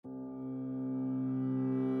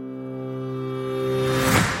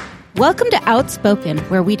Welcome to Outspoken,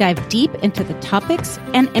 where we dive deep into the topics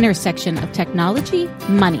and intersection of technology,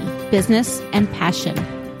 money, business, and passion.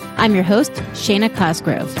 I'm your host, Shana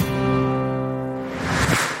Cosgrove.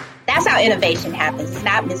 That's how innovation happens. It's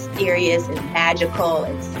not mysterious and magical.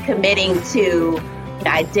 It's committing to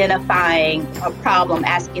identifying a problem,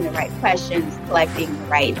 asking the right questions, collecting the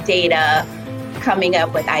right data, coming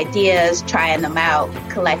up with ideas, trying them out,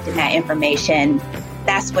 collecting that information.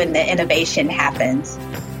 That's when the innovation happens.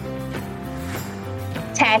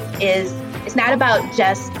 Tech it's not about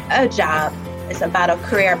just a job. It's about a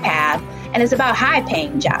career path, and it's about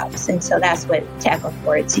high-paying jobs. And so that's what tech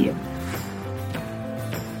affords you.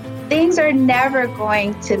 Things are never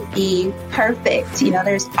going to be perfect.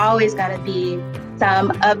 There's always going to be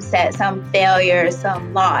some upset, some failure,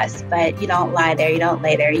 some loss, but you don't lie there. You don't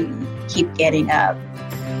lay there. You keep getting up.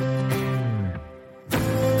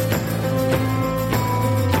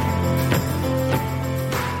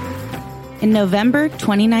 In November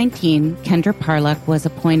 2019, Kendra Parlock was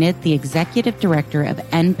appointed the Executive Director of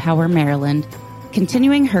NPower Maryland,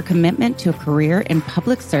 continuing her commitment to a career in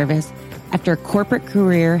public service after a corporate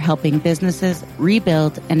career helping businesses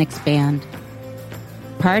rebuild and expand.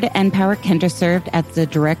 Prior to NPower, Kendra served as the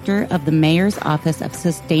Director of the Mayor's Office of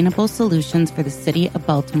Sustainable Solutions for the City of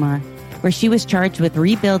Baltimore, where she was charged with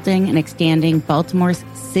rebuilding and expanding Baltimore's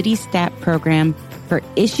City Stat program for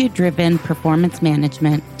issue-driven performance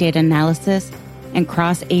management, data analysis, and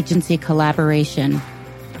cross-agency collaboration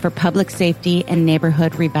for public safety and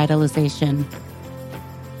neighborhood revitalization.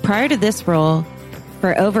 Prior to this role,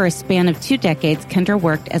 for over a span of 2 decades, Kendra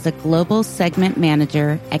worked as a global segment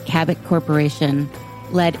manager at Cabot Corporation,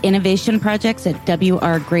 led innovation projects at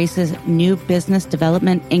W.R. Grace's New Business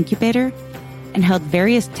Development Incubator, and held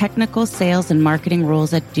various technical sales and marketing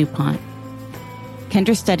roles at DuPont.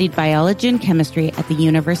 Kendra studied biology and chemistry at the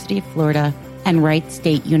University of Florida and Wright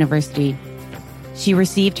State University. She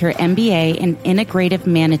received her MBA in Integrative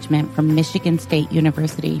Management from Michigan State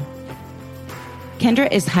University. Kendra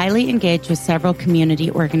is highly engaged with several community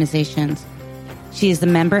organizations. She is a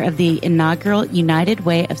member of the inaugural United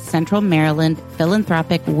Way of Central Maryland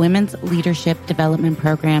Philanthropic Women's Leadership Development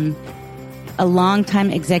Program, a longtime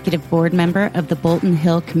executive board member of the Bolton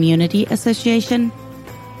Hill Community Association,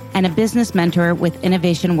 and a business mentor with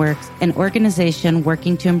Innovation Works, an organization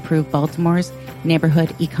working to improve Baltimore's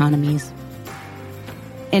neighborhood economies.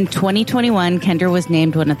 In 2021, Kendra was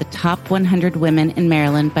named one of the top 100 women in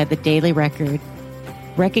Maryland by the Daily Record,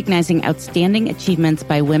 recognizing outstanding achievements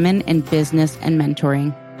by women in business and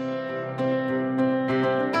mentoring.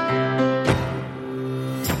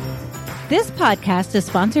 This podcast is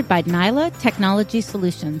sponsored by Nyla Technology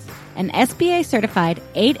Solutions, an SBA-certified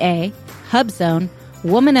 8A, HubZone,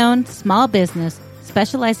 woman-owned small business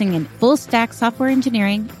specializing in full-stack software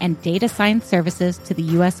engineering and data science services to the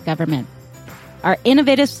U.S. government. Our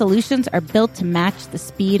innovative solutions are built to match the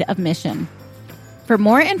speed of mission. For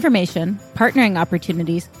more information, partnering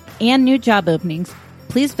opportunities, and new job openings,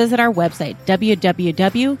 please visit our website,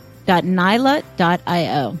 www.nyla.io.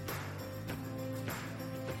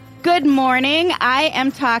 Good morning. I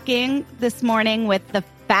am talking this morning with the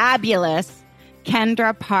fabulous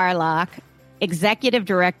Kendra Parlock, Executive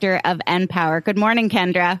Director of NPower. Good morning,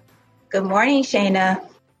 Kendra. Good morning, Shana.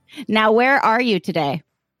 Now, where are you today?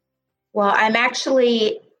 Well, I'm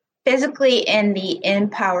actually physically in the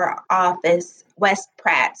NPower office, West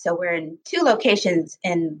Pratt. So we're in 2 locations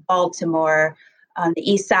in Baltimore, on the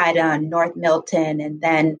east side on North Milton, and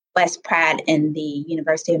then West Pratt in the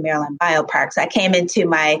University of Maryland Biopark. So I came into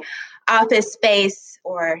my office space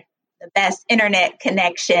for the best internet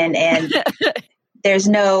connection, and there's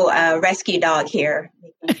no rescue dog here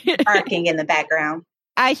barking in the background.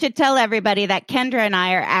 I should tell everybody that Kendra and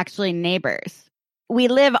I are actually neighbors. We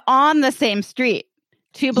live on the same street,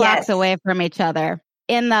 2 blocks away from each other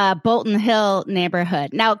in the Bolton Hill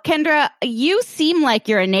neighborhood. Now, Kendra, you seem like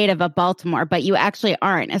you're a native of Baltimore, but you actually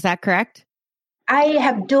aren't. Is that correct? I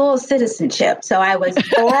have dual citizenship. So I was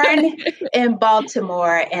born in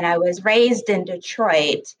Baltimore and I was raised in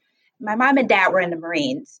Detroit. My mom and dad were in the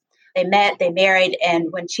Marines. They met, they married,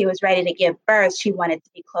 and when she was ready to give birth, she wanted to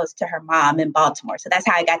be close to her mom in Baltimore. So that's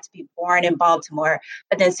how I got to be born in Baltimore.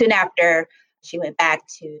 But then soon after, she went back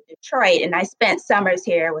to Detroit, and I spent summers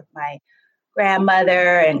here with my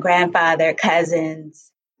grandmother and grandfather, cousins,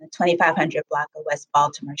 the 2500 block of West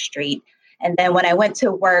Baltimore Street. And then when I went to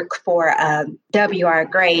work for W.R.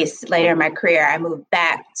 Grace later in my career, I moved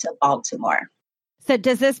back to Baltimore. So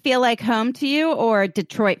does this feel like home to you, or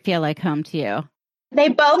Detroit feel like home to you? They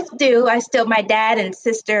both do. My dad and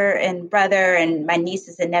sister and brother and my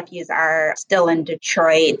nieces and nephews are still in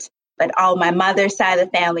Detroit. but all my mother's side of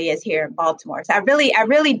the family is here in Baltimore. So I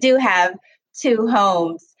really do have two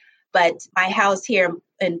homes, but my house here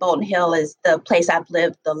in Bolton Hill is the place I've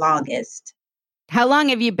lived the longest. How long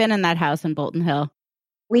have you been in that house in Bolton Hill?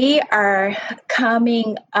 We are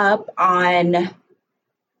coming up on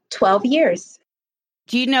 12 years.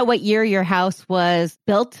 Do you know what year your house was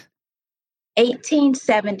built?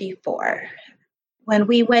 1874. When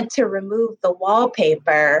we went to remove the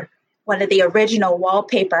wallpaper, one of the original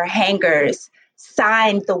wallpaper hangers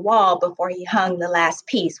signed the wall before he hung the last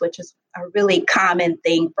piece, which is a really common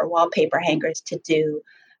thing for wallpaper hangers to do.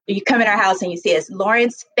 You come in our house and you see it's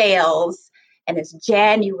Lawrence Fales, and it's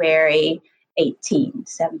January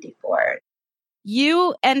 1874.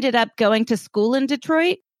 You ended up going to school in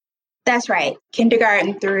Detroit? That's right.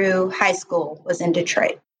 Kindergarten through high school was in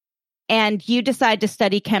Detroit. And you decided to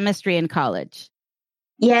study chemistry in college?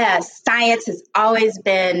 Yes, science has always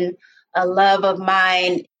been a love of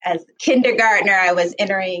mine. As a kindergartner, I was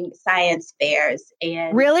entering science fairs.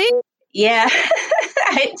 And really? Yeah.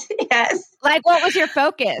 Yes. Like, what was your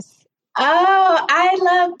focus? Oh, I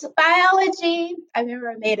loved biology. I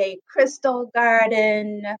remember I made a crystal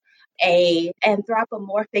garden, a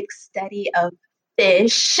anthropomorphic study of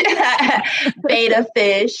fish, betta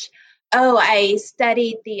fish. Oh, I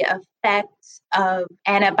studied the effects of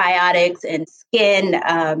antibiotics and skin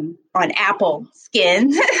on apple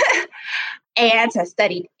skin. Ants. I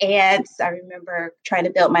studied ants. I remember trying to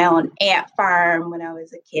build my own ant farm when I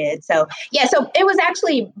was a kid. So it was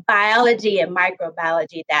actually biology and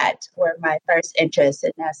microbiology that were my first interests,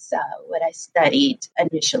 and that's what I studied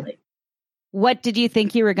initially. What did you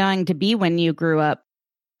think you were going to be when you grew up?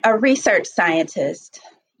 A research scientist.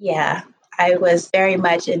 Yeah. I was very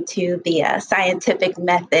much into the scientific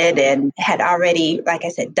method and had already, like I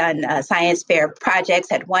said, done science fair projects,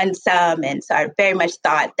 had won some. And so I very much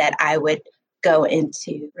thought that I would go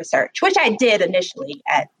into research, which I did initially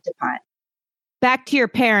at DuPont. Back to your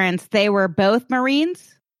parents, they were both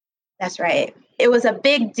Marines? That's right. It was a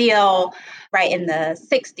big deal right in the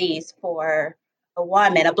 60s for a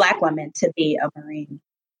Black woman, to be a Marine.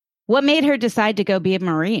 What made her decide to go be a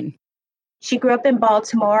Marine? She grew up in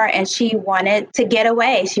Baltimore and she wanted to get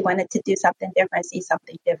away. She wanted to do something different, see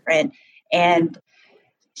something different. And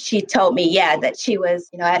she told me, that she was,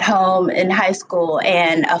 at home in high school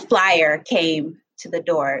and a flyer came to the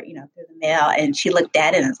door, through the mail. And she looked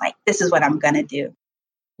at it and was like, this is what I'm going to do.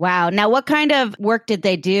 Wow. Now, what kind of work did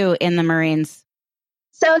they do in the Marines?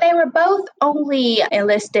 So they were both only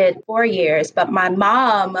enlisted 4 years, but my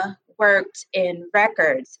mom worked in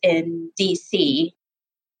records in D.C.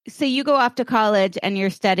 So you go off to college and you're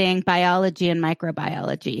studying biology and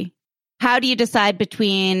microbiology. How do you decide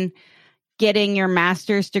between getting your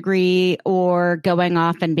master's degree or going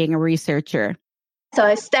off and being a researcher? So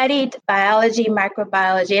I studied biology,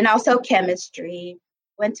 microbiology, and also chemistry.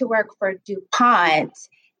 Went to work for DuPont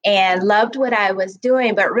and loved what I was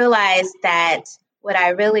doing, but realized that what I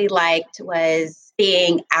really liked was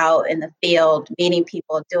being out in the field, meeting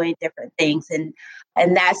people, doing different things. And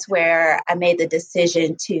that's where I made the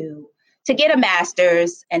decision to get a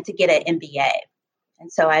master's and to get an MBA.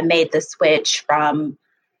 And so I made the switch from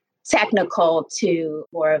technical to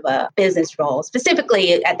more of a business role.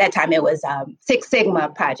 Specifically, at that time, it was Six Sigma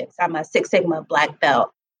projects. I'm a Six Sigma black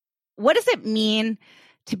belt. What does it mean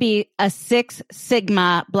to be a Six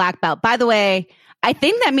Sigma black belt? By the way, I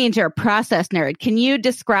think that means you're a process nerd. Can you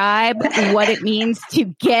describe what it means to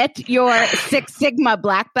get your Six Sigma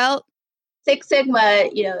black belt? Six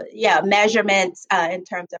Sigma, measurements in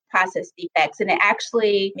terms of process defects. And it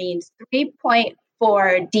actually means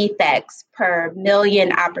 3.4 defects per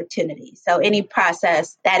million opportunities. So any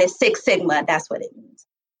process that is Six Sigma, that's what it means.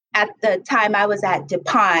 At the time I was at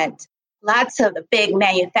DuPont, lots of the big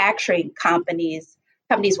manufacturing companies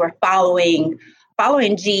were following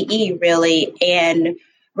GE really and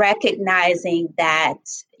recognizing that,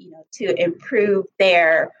 to improve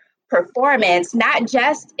their performance, not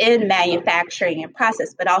just in manufacturing and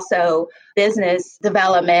process, but also business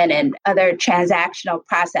development and other transactional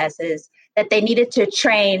processes, that they needed to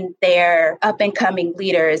train their up-and-coming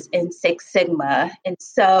leaders in Six Sigma. And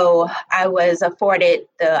so I was afforded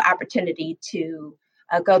the opportunity to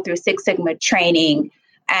go through Six Sigma training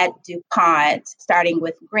at DuPont, starting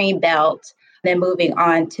with Green Belt, then moving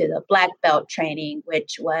on to the Black Belt training,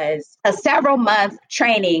 which was a several-month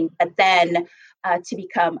training. But then to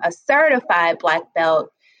become a certified Black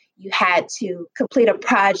Belt, you had to complete a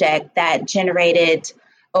project that generated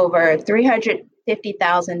over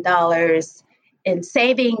 $350,000 in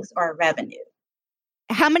savings or revenue.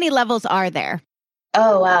 How many levels are there?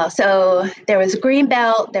 Oh, wow. So there was Green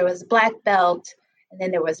Belt, there was Black Belt, and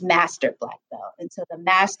then there was master black belt. And so the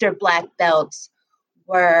master black belts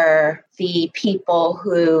were the people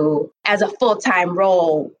who, as a full-time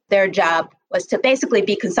role, their job was to basically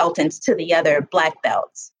be consultants to the other black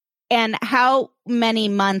belts. And how many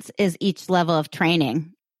months is each level of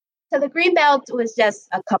training? So the green belt was just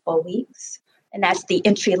a couple weeks, and that's the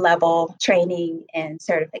entry-level training and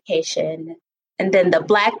certification. And then the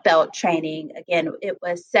black belt training, again, it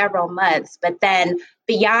was several months. But then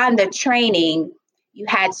beyond the training, you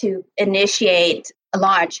had to initiate,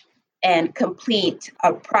 launch, and complete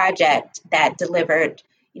a project that delivered,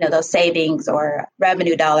 those savings or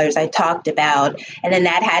revenue dollars I talked about. And then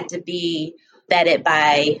that had to be vetted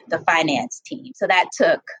by the finance team. So that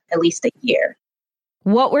took at least a year.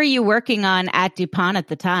 What were you working on at DuPont at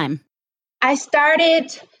the time? I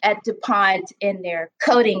started at DuPont in their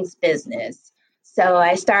coatings business. So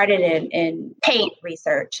I started in paint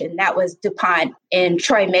research, and that was DuPont in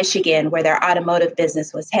Troy, Michigan, where their automotive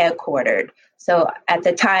business was headquartered. So at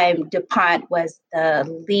the time, DuPont was the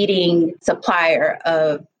leading supplier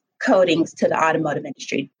of coatings to the automotive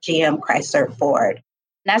industry, GM, Chrysler, Ford.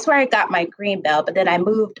 And that's where I got my green belt. But then I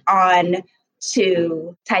moved on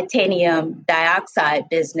to titanium dioxide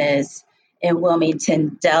business in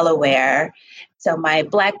Wilmington, Delaware. So my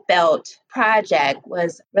black belt project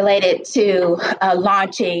was related to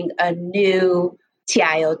launching a new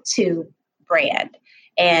TiO2 brand.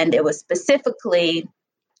 And it was specifically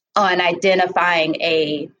on identifying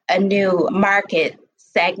a new market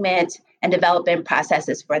segment and developing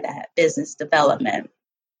processes for that business development.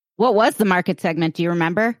 What was the market segment? Do you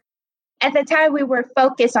remember? At the time, we were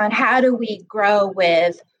focused on how do we grow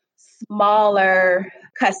with smaller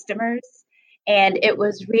customers. And it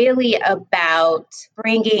was really about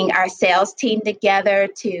bringing our sales team together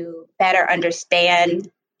to better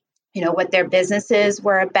understand, what their businesses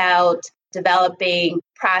were about, developing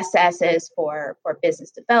processes for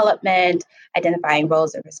business development, identifying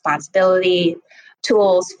roles of responsibility,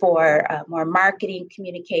 tools for more marketing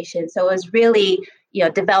communication. So it was really,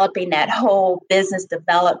 developing that whole business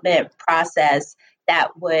development process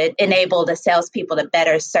that would enable the salespeople to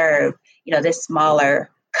better serve, this smaller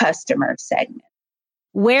customer segment.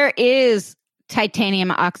 Where is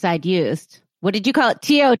titanium oxide used? What did you call it?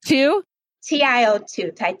 TiO2?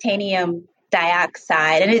 TiO2, titanium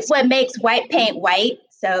dioxide. And it's what makes white paint white.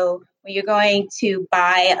 So when you're going to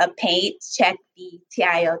buy a paint, check the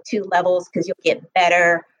TiO2 levels because you'll get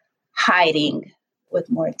better hiding with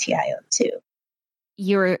more TiO2.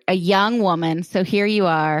 You're a young woman. So here you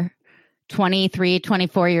are, 23,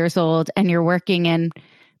 24 years old, and you're working in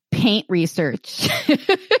paint research.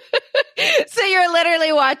 So you're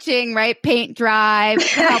literally watching, right? Paint dry.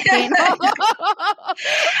 Paint.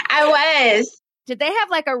 I was. Did they have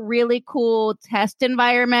like a really cool test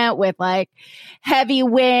environment with like heavy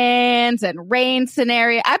winds and rain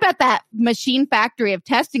scenario? I bet that machine factory of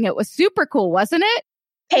testing it was super cool, wasn't it?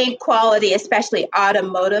 Paint quality, especially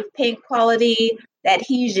automotive paint quality,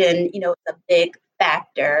 adhesion, is a big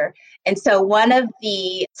factor. And so one of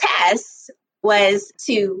the tests was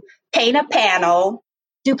to paint a panel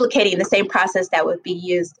duplicating the same process that would be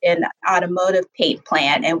used in an automotive paint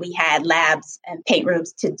plant. And we had labs and paint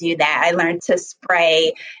rooms to do that. I learned to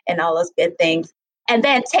spray and all those good things. And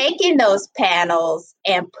then taking those panels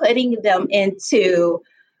and putting them into,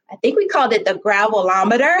 I think we called it the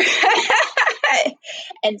gravelometer.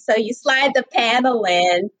 And so you slide the panel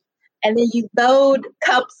in, and then you load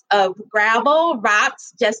cups of gravel,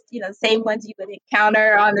 rocks, just, the same ones you would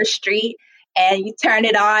encounter on the street. And you turn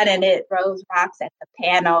it on and it throws rocks at the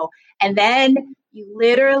panel. And then you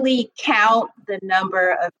literally count the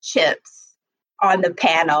number of chips on the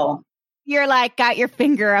panel. You're like, got your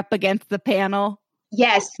finger up against the panel.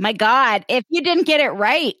 Yes. My God, if you didn't get it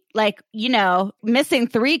right, like, missing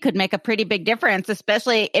 3 could make a pretty big difference,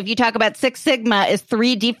 especially if you talk about Six Sigma is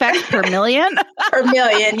 3 defects per million. Per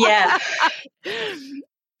million, yeah.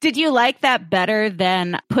 Did you like that better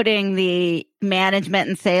than putting the management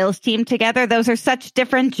and sales team together? Those are such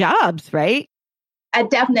different jobs, right? I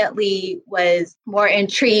definitely was more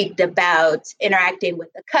intrigued about interacting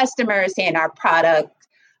with the customers and our product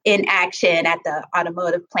in action at the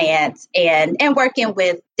automotive plants and working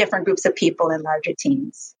with different groups of people in larger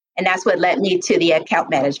teams. And that's what led me to the account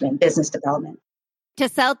management, business development. To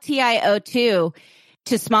sell TiO2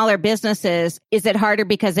 to smaller businesses, is it harder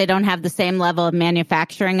because they don't have the same level of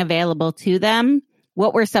manufacturing available to them?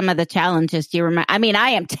 What were some of the challenges? Do you remember? I mean, I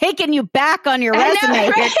am taking you back on your resume. Know,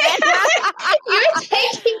 right? You're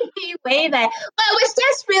taking me way back. But it was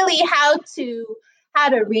just really how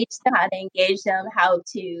to reach them, how to engage them, how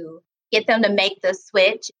to get them to make the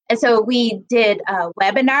switch. And so we did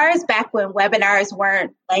webinars back when webinars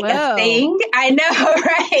weren't like a thing. I know,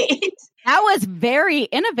 right? That was very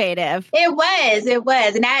innovative. It was.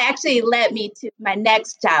 And that actually led me to my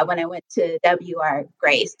next job when I went to W.R.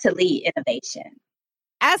 Grace to lead innovation.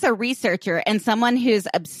 As a researcher and someone who's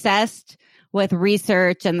obsessed with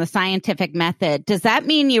research and the scientific method, does that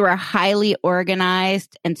mean you are highly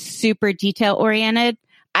organized and super detail oriented?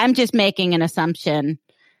 I'm just making an assumption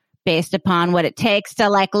based upon what it takes to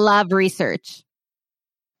love research.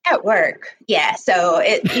 At work. Yeah. So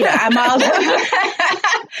I'm all so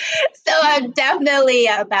I'm definitely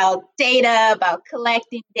about data, about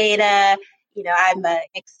collecting data. I'm an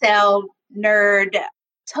Excel nerd,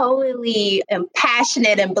 totally am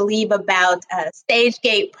passionate and believe about stage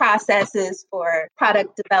gate processes for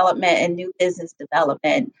product development and new business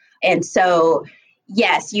development. And so,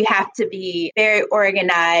 yes, you have to be very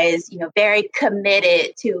organized, very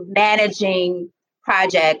committed to managing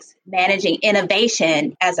projects, managing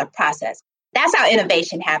innovation as a process. That's how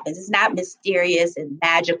innovation happens. It's not mysterious and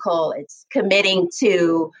magical. It's committing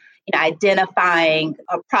to identifying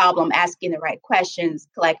a problem, asking the right questions,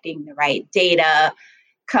 collecting the right data,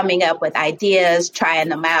 coming up with ideas, trying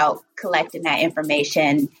them out, collecting that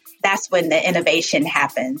information. That's when the innovation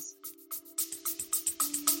happens.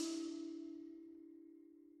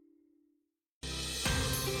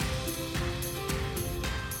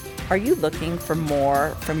 Are you looking for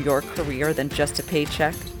more from your career than just a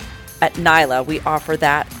paycheck? At Nyla, we offer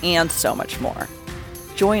that and so much more.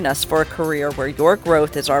 Join us for a career where your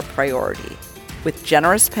growth is our priority, with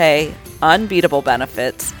generous pay, unbeatable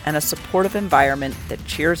benefits, and a supportive environment that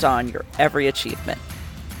cheers on your every achievement.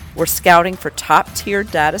 We're scouting for top-tier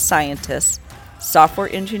data scientists, software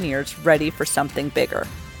engineers ready for something bigger.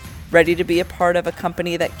 Ready to be a part of a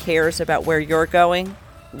company that cares about where you're going?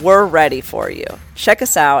 We're ready for you. Check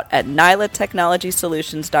us out at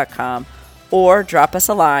nylatechnologysolutions.com or drop us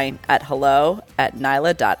a line at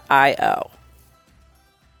hello@nyla.io.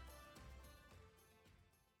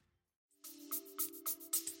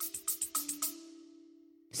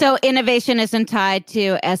 So innovation isn't tied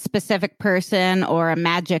to a specific person or a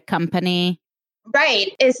magic company.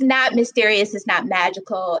 Right. It's not mysterious. It's not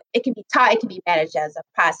magical. It can be taught. It can be managed as a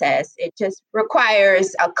process. It just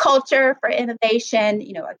requires a culture for innovation.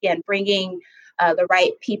 Again, bringing the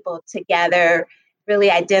right people together, really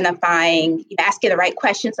identifying, asking the right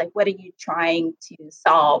questions, like what are you trying to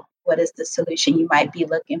solve? What is the solution you might be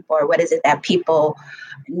looking for? What is it that people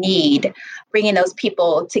need? Bringing those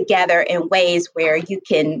people together in ways where you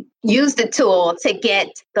can use the tool to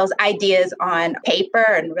get those ideas on paper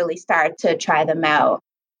and really start to try them out.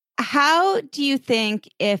 How do you think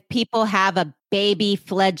if people have a baby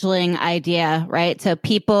fledgling idea, right? So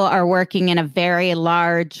people are working in a very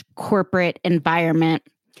large corporate environment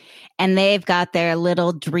and they've got their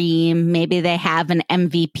little dream. Maybe they have an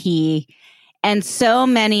MVP. And so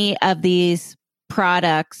many of these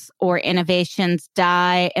products or innovations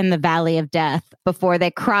die in the valley of death before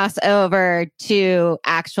they cross over to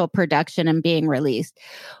actual production and being released.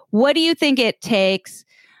 What do you think it takes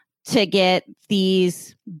to get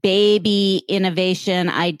these baby innovation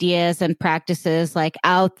ideas and practices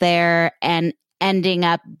out there and ending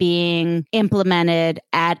up being implemented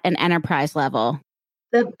at an enterprise level?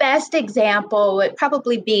 The best example would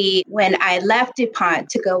probably be when I left DuPont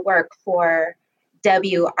to go work for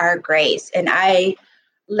W.R. Grace. And I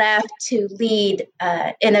left to lead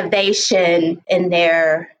innovation in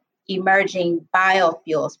their emerging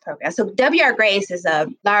biofuels program. So W.R. Grace is a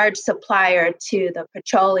large supplier to the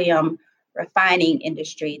petroleum refining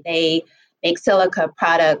industry. They make silica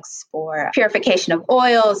products for purification of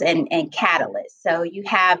oils and catalysts. So you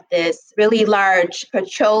have this really large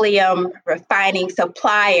petroleum refining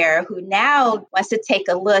supplier who now wants to take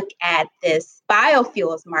a look at this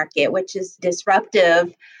biofuels market, which is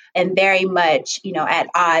disruptive and very much, at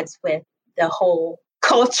odds with the whole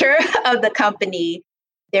culture of the company.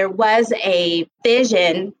 There was a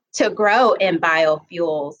vision to grow in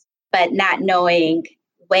biofuels, but not knowing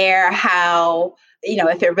where, how,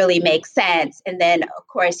 if it really makes sense. And then, of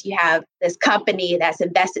course, you have this company that's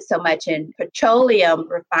invested so much in petroleum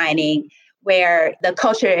refining where the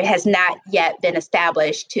culture has not yet been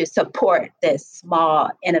established to support this small,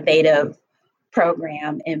 innovative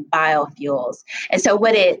program in biofuels. And so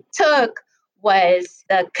what it took was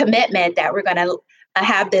the commitment that we're going to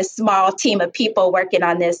have this small team of people working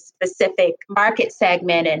on this specific market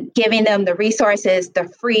segment and giving them the resources, the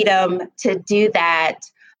freedom to do that,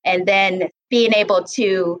 and then being able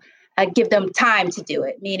to give them time to do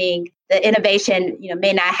it, meaning the innovation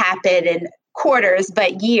may not happen in quarters,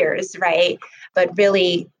 but years, right? But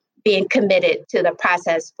really being committed to the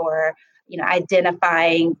process for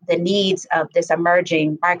identifying the needs of this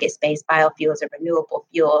emerging market space, biofuels and renewable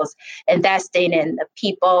fuels, investing in the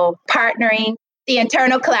people, partnering, the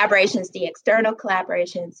internal collaborations, the external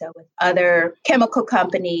collaborations, so with other chemical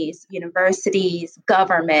companies, universities,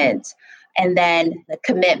 government, and then the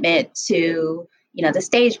commitment to, the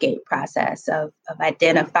stage gate process of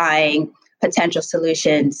identifying potential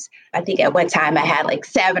solutions. I think at one time I had like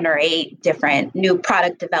 7 or 8 different new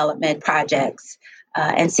product development projects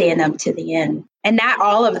and seeing them to the end. And not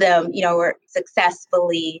all of them, were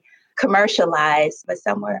successfully commercialized, but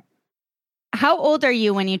some were. How old are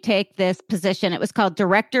you when you take this position? It was called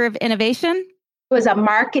Director of Innovation? It was a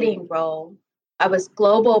marketing role. I was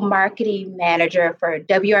Global Marketing Manager for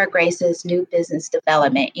W.R. Grace's New Business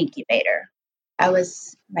Development Incubator. I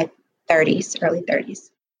was my 30s, early 30s.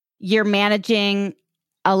 You're managing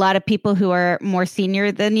a lot of people who are more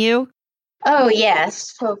senior than you? Oh,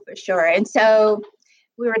 yes, for sure. And so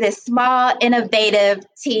we were this small, innovative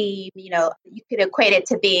team. You could equate it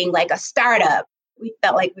to being like a startup. We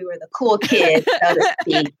felt like we were the cool kids, so to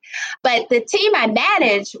speak. But the team I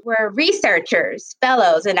managed were researchers,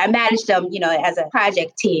 fellows, and I managed them, as a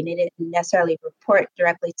project team. They didn't necessarily report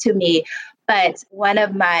directly to me. But one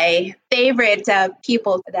of my favorite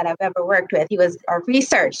people that I've ever worked with, he was a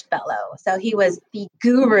research fellow. So he was the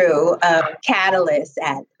guru of catalysts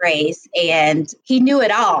at Grace, and he knew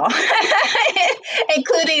it all,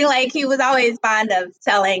 including he was always fond of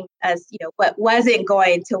telling us, what wasn't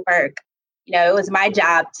going to work. It was my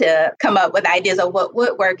job to come up with ideas of what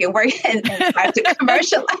would work and start to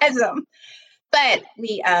commercialize them. But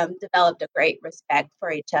we developed a great respect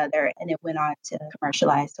for each other, and it went on to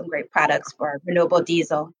commercialize some great products for renewable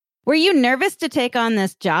diesel. Were you nervous to take on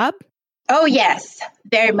this job? Oh, yes,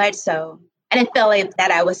 very much so. I didn't feel like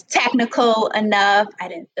that I was technical enough. I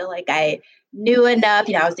didn't feel like I knew enough.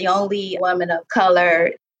 I was the only woman of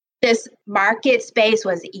color. This market space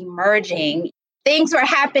was emerging. Things were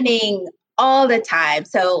happening all the time.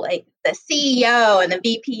 So the CEO and the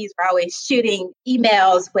VPs were always shooting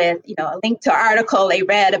emails with, a link to an article they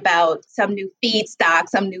read about some new feedstock,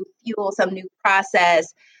 some new fuel, some new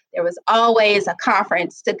process. There was always a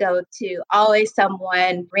conference to go to, always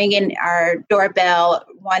someone ringing our doorbell,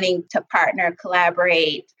 wanting to partner,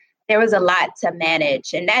 collaborate. There was a lot to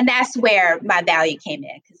manage. And that's where my value came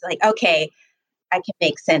in. Because okay, I can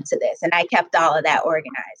make sense of this. And I kept all of that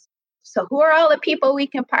organized. So who are all the people we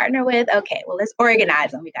can partner with? Okay, well, let's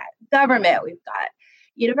organize them. We got government, we've got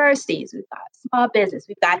universities, we've got small business,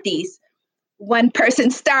 we've got these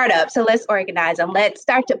one-person startups. So let's organize them. Let's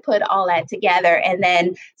start to put all that together and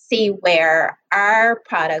then see where our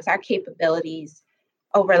products, our capabilities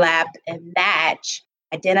overlap and match,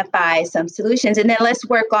 identify some solutions, and then let's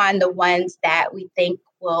work on the ones that we think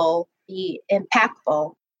will be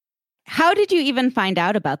impactful. How did you even find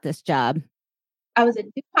out about this job? I was at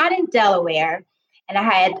DuPont in Delaware, and I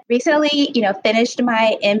had recently, finished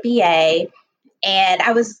my MBA, and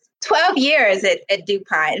I was 12 years at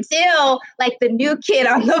DuPont, still like the new kid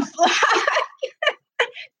on the block.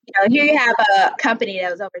 Here you have a company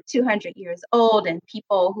that was over 200 years old and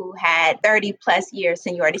people who had 30 plus years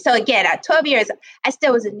seniority. So again, at 12 years, I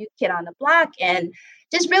still was a new kid on the block and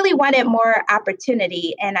just really wanted more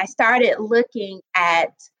opportunity. And I started looking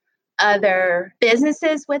at other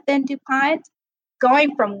businesses within DuPont.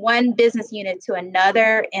 Going from one business unit to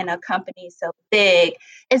another in a company so big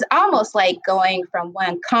is almost like going from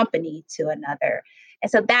one company to another.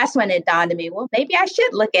 And so that's when it dawned on me, well, maybe I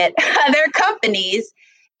should look at other companies.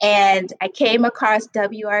 And I came across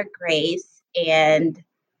W.R. Grace, and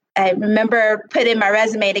I remember putting my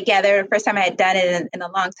resume together. The first time I had done it in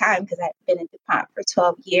a long time because I'd been in DuPont for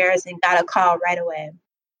 12 years and got a call right away.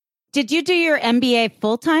 Did you do your MBA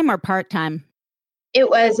full-time or part-time? It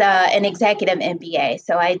was an executive MBA.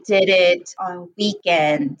 So I did it on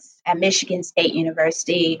weekends at Michigan State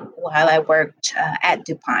University while I worked at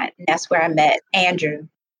DuPont. And that's where I met Andrew.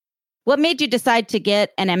 What made you decide to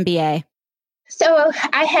get an MBA? So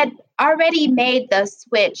I had already made the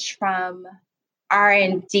switch from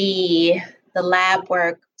R&D, the lab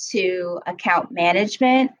work, to account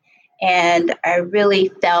management. And I really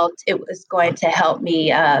felt it was going to help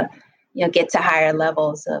me get to higher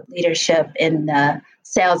levels of leadership in the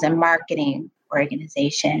sales and marketing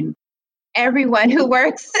organization. Everyone who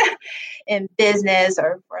works in business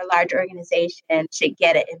or for a large organization should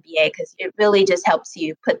get an MBA because it really just helps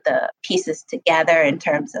you put the pieces together in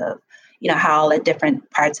terms of, how all the different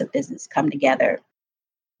parts of business come together.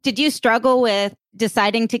 Did you struggle with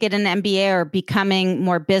deciding to get an MBA or becoming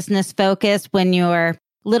more business focused when your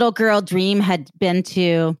little girl dream had been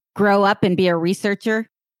to grow up and be a researcher?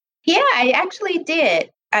 Yeah, I actually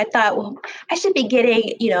did. I thought, well, I should be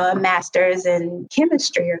getting, a master's in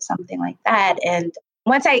chemistry or something like that. And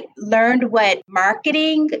once I learned what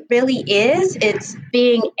marketing really is, it's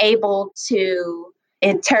being able to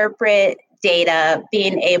interpret data,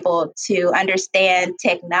 being able to understand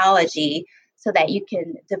technology so that you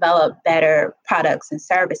can develop better products and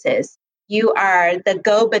services. You are the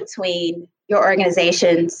go-between your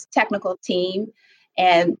organization's technical team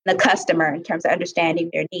and the customer in terms of understanding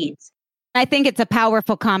their needs. I think it's a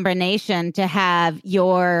powerful combination to have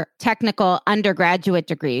your technical undergraduate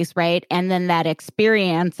degrees, right? And then that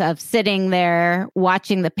experience of sitting there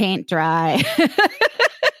watching the paint dry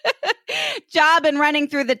job and running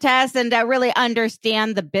through the tests and to really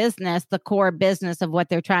understand the business, the core business of what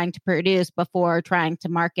they're trying to produce before trying to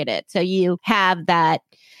market it. So you have that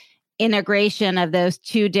integration of those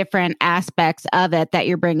two different aspects of it that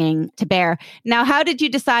you're bringing to bear. Now, how did you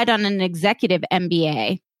decide on an executive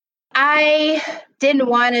MBA? I didn't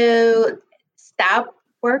want to stop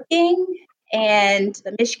working, and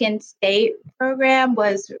the Michigan State program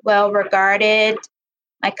was well regarded.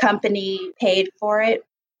 My company paid for it.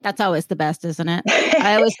 That's always the best, isn't it?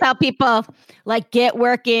 I always tell people, get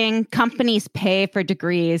working, companies pay for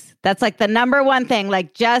degrees. That's the number one thing,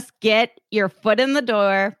 just get your foot in the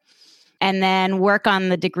door and then work on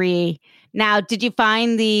the degree. Now, did you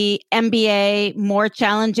find the MBA more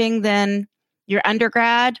challenging than your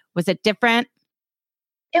undergrad? Was it different?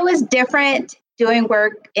 It was different doing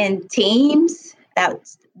work in teams.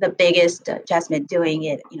 That's the biggest adjustment, doing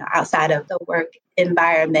it, outside of the work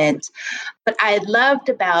environment. What I loved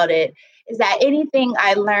about it is that anything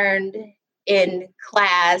I learned in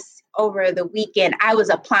class over the weekend, I was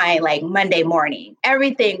applying Monday morning.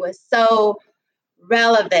 Everything was so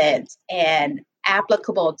relevant and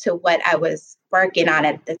applicable to what I was working on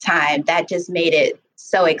at the time. That just made it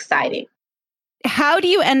so exciting. How do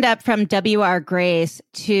you end up from W.R. Grace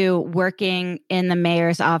to working in the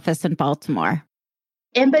mayor's office in Baltimore?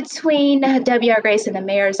 In between W.R. Grace and the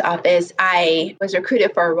mayor's office, I was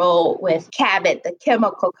recruited for a role with Cabot, the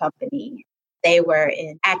chemical company. They were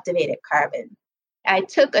in activated carbon. I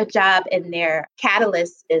took a job in their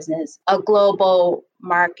catalyst business, a global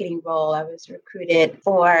marketing role I was recruited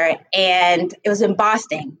for, and it was in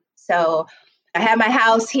Boston. So I had my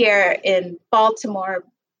house here in Baltimore.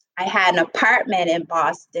 I had an apartment in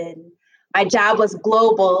Boston. My job was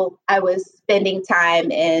global. I was spending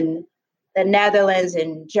time in the Netherlands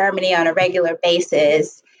and Germany on a regular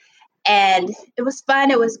basis. And it was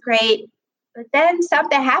fun. It was great. But then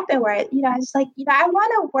something happened where, I was like, I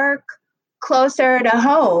want to work closer to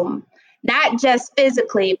home, not just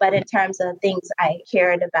physically, but in terms of things I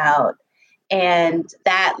cared about. And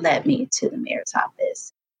that led me to the mayor's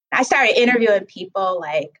office. I started interviewing people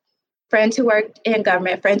friends who worked in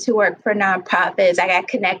government, friends who worked for nonprofits. I got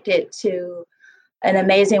connected to an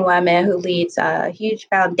amazing woman who leads a huge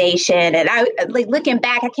foundation. And I, looking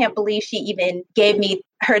back, I can't believe she even gave me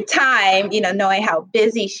her time, knowing how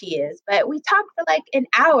busy she is. But we talked for an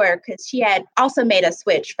hour because she had also made a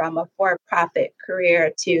switch from a for-profit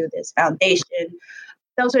career to this foundation.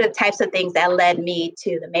 Those are the types of things that led me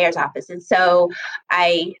to the mayor's office. And so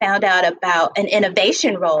I found out about an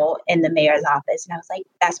innovation role in the mayor's office. And I was like,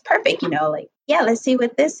 that's perfect, yeah, let's see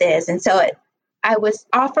what this is. And so I was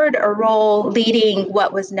offered a role leading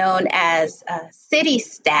what was known as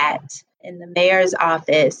CityStat in the mayor's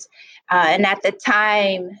office. And at the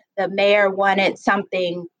time, the mayor wanted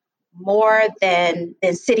something more than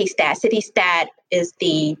CityStat. CityStat is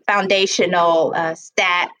the foundational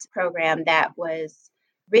stat program that was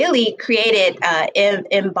really created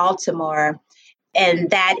in Baltimore, and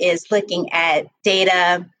that is looking at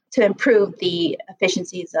data to improve the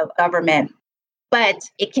efficiencies of government. But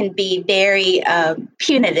it can be very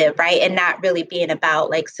punitive, right, and not really being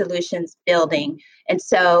about solutions building. And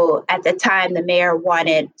so at the time, the mayor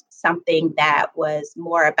wanted something that was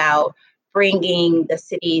more about bringing the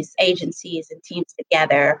city's agencies and teams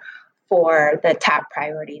together for the top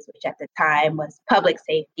priorities, which at the time was public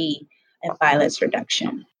safety and violence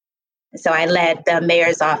reduction. So I led the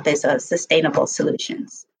mayor's office of sustainable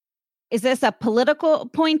solutions. Is this a political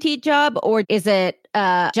appointee job, or is it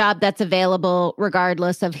a job that's available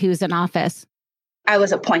regardless of who's in office? I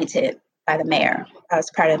was appointed by the mayor. I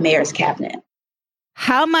was part of the mayor's cabinet.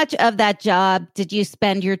 How much of that job did you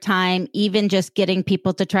spend your time even just getting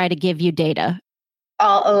people to try to give you data?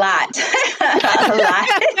 A lot. A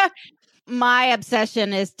lot. My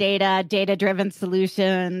obsession is data-driven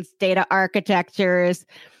solutions, data architectures.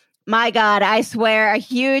 My God, I swear a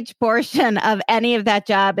huge portion of any of that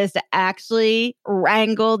job is to actually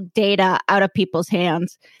wrangle data out of people's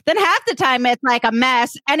hands. Then half the time it's a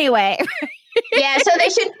mess anyway. Yeah, so they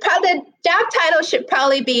should probably, Job title should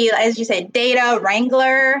probably be, as you say, data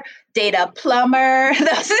wrangler, data plumber.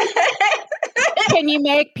 Can you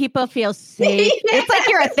make people feel safe? It's like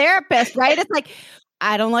you're a therapist, right? It's like,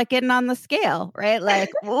 I don't like getting on the scale, right?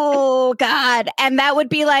 Like, oh God. And that would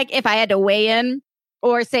be like if I had to weigh in,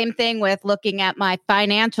 or same thing with looking at my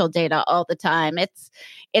financial data all the time.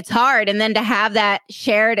 It's hard. And then to have that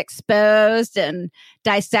shared, exposed, and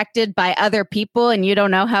dissected by other people, and you don't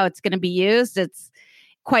know how it's going to be used, it's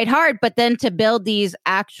quite hard. But then to build these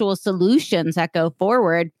actual solutions that go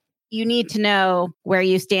forward, you need to know where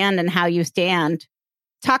you stand and how you stand.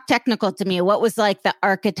 Talk technical to me. What was like the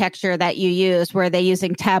architecture that you used? Were they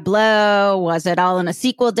using Tableau? Was it all in a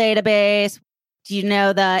SQL database? Do you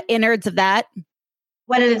know the innards of that?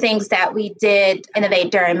 One of the things that we did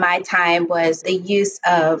innovate during my time was the use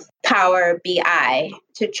of Power BI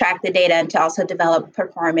to track the data and to also develop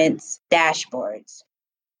performance dashboards.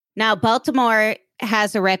 Now, Baltimore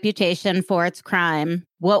has a reputation for its crime.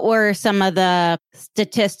 What were some of the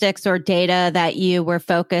statistics or data that you were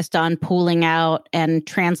focused on pulling out and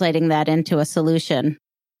translating that into a solution?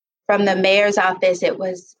 From the mayor's office, it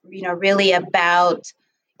was, really about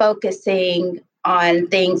focusing on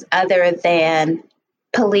things other than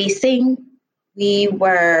policing. We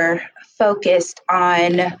were focused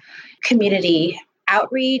on community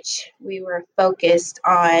outreach. We were focused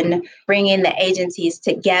on bringing the agencies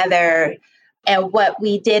together. And what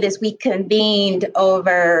we did is we convened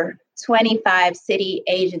over 25 city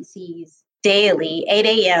agencies daily, 8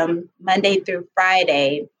 a.m., Monday through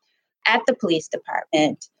Friday, at the police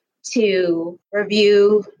department to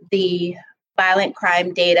review the violent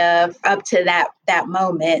crime data up to that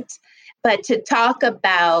moment, but to talk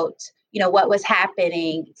about, what was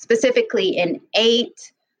happening specifically in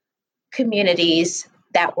 8 communities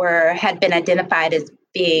that had been identified as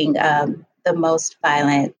being the most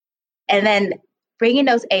violent. And then bringing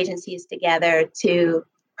those agencies together to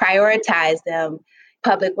prioritize them.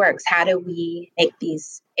 Public Works, how do we make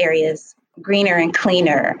these areas greener and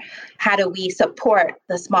cleaner? How do we support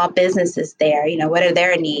the small businesses there? What are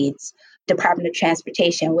their needs? Department of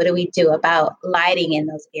Transportation, what do we do about lighting in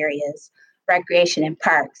those areas? Recreation and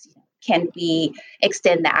parks. Can we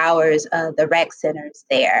extend the hours of the rec centers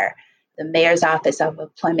there? The Mayor's Office of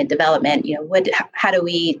Employment Development, how do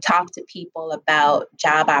we talk to people about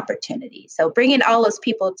job opportunities? So bringing all those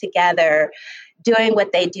people together, doing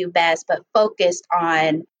what they do best, but focused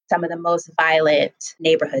on some of the most violent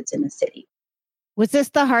neighborhoods in the city. Was this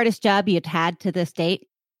the hardest job you'd had to this date?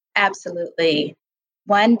 Absolutely.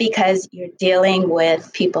 One, because you're dealing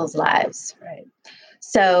with people's lives, right?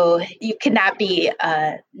 So you cannot be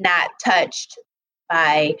not touched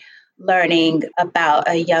by learning about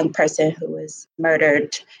a young person who was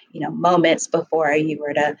murdered, moments before you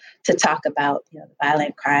were to talk about, the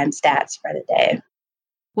violent crime stats for the day.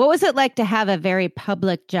 What was it like to have a very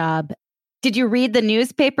public job? Did you read the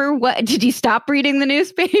newspaper? Did you stop reading the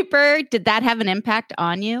newspaper? Did that have an impact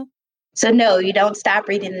on you? So no, you don't stop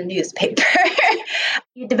reading the newspaper.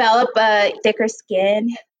 You develop a thicker skin.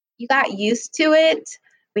 You got used to it.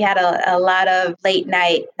 We had a lot of late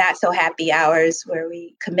night, not so happy hours where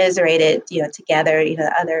we commiserated, together,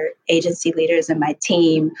 other agency leaders and my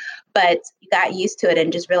team. But you got used to it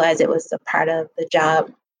and just realized it was a part of the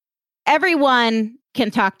job. Everyone can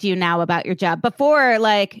talk to you now about your job. Before,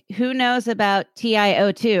 who knows about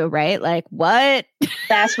TiO2, right? Like, what?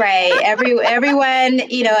 That's right. Everyone,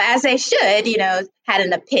 as they should, had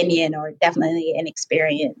an opinion or definitely an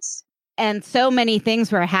experience. And so many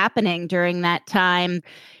things were happening during that time.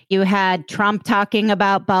 You had Trump talking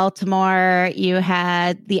about Baltimore. You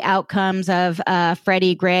had the outcomes of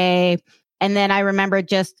Freddie Gray. And then I remember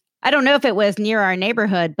I don't know if it was near our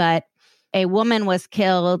neighborhood, but a woman was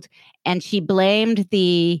killed and she blamed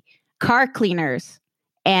the car cleaners.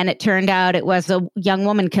 And it turned out it was a young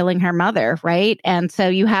woman killing her mother, right? And so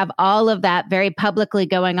you have all of that very publicly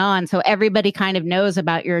going on. So everybody kind of knows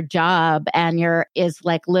about your job and is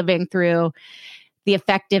living through the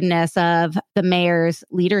effectiveness of the mayor's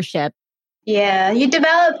leadership. Yeah, you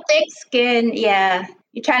develop thick skin. Yeah,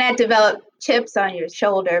 you try not to develop chips on your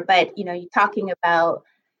shoulder, but, you're talking about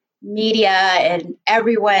media and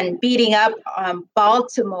everyone beating up on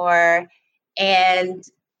Baltimore and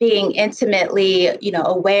being intimately,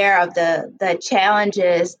 aware of the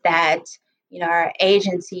challenges that, our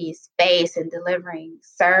agencies face in delivering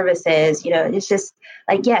services. It's just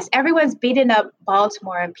yes, everyone's beating up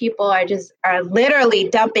Baltimore and people are literally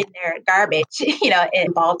dumping their garbage,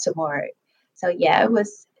 in Baltimore. So yeah, it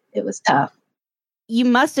was tough. You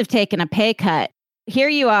must have taken a pay cut. Here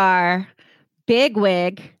you are, big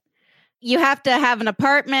wig, you have to have an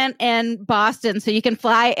apartment in Boston so you can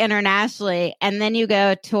fly internationally, and then you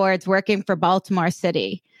go towards working for Baltimore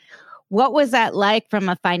City. What was that like from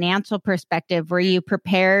a financial perspective? Were you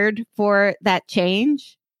prepared for that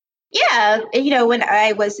change? Yeah, when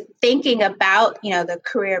I was thinking about, the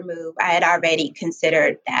career move, I had already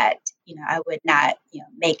considered that, I would not,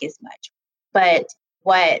 make as much. But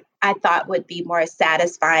what I thought would be more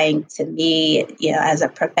satisfying to me, as a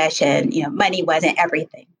profession, money wasn't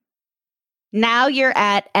everything. Now you're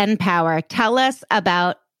at NPower. Tell us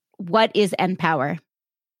about what is NPower.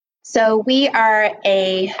 So we are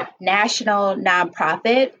a national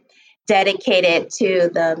nonprofit dedicated to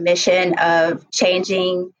the mission of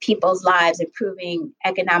changing people's lives, improving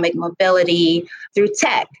economic mobility through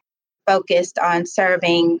tech, focused on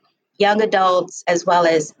serving young adults as well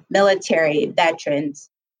as military veterans.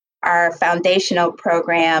 Our foundational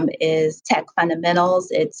program is Tech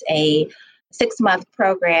Fundamentals. It's a 6-month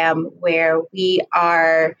program where we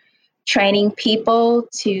are training people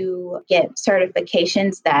to get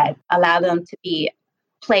certifications that allow them to be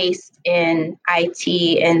placed in IT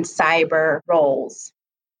and cyber roles.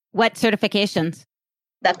 What certifications?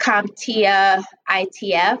 The CompTIA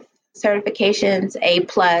ITF certifications, A+.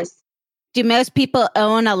 Do most people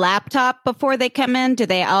own a laptop before they come in? Do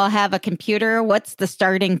they all have a computer? What's the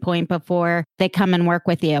starting point before they come and work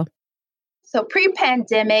with you? So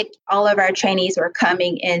pre-pandemic, all of our trainees were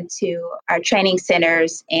coming into our training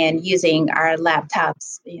centers and using our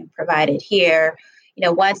laptops provided here.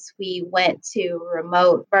 Once we went to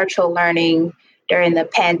remote virtual learning during the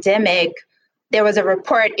pandemic, there was a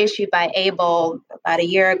report issued by Able about a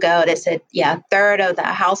year ago that said, a third of the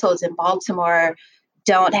households in Baltimore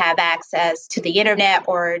don't have access to the internet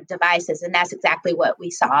or devices. And that's exactly what we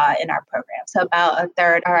saw in our program. So about a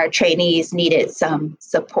third of our trainees needed some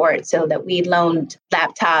support, so that we loaned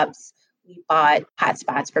laptops, we bought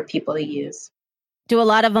hotspots for people to use. Do a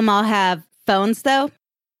lot of them all have phones though?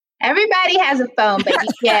 Everybody has a phone, but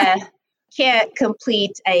you can't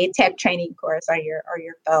complete a tech training course on your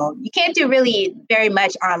phone. You can't do really very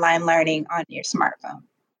much online learning on your smartphone.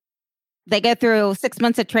 They go through 6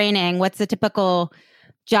 months of training. What's the typical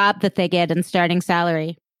job that they get in starting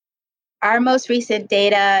salary? Our most recent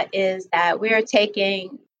data is that we are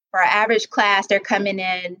taking, for our average class, they're coming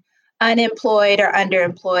in unemployed or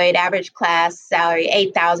underemployed, average class salary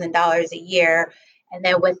 $8,000 a year. And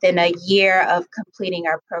then within a year of completing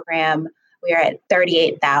our program, we are at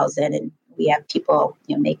 $38,000, and we have people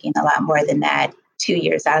making a lot more than that 2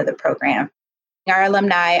 years out of the program. Our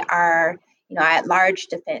alumni are at large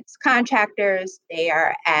defense contractors. They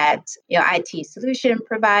are at IT solution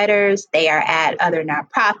providers. They are at other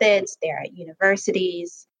nonprofits. They are at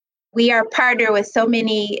universities. We are partnered with so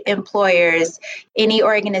many employers. Any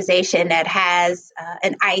organization that has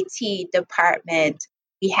an IT department,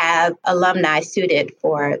 we have alumni suited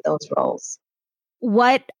for those roles.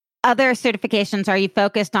 What other certifications are you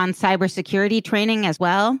focused on? Cybersecurity training as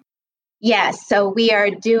well? Yes. So we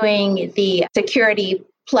are doing the Security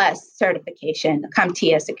Plus certification, the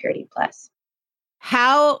CompTIA Security Plus.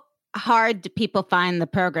 How hard do people find the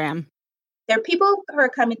program? There are people who are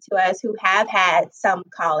coming to us who have had some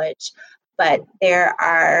college, but there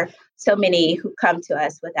are so many who come to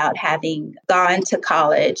us without having gone to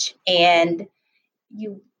college. And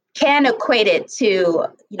you can equate it to,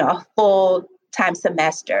 a full-time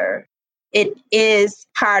semester. It is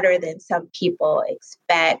harder than some people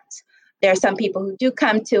expect. There are some people who do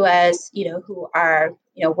come to us, who are,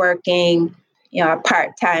 working, a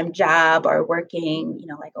part-time job or working,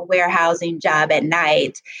 like a warehousing job at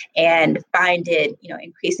night, and find it,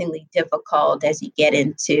 increasingly difficult as you get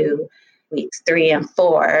into weeks 3 and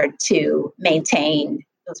 4 to maintain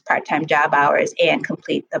those part-time job hours and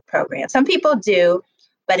complete the program. Some people do,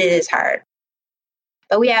 but it is hard.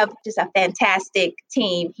 But we have just a fantastic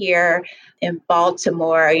team here in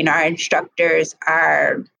Baltimore. Our instructors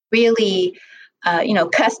are really,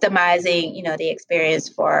 customizing, the experience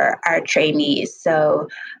for our trainees. So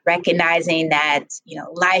recognizing that,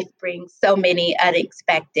 life brings so many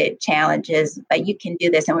unexpected challenges, but you can do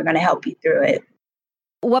this and we're going to help you through it.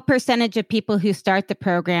 What percentage of people who start the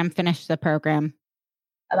program finish the program?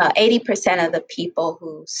 About 80% of the people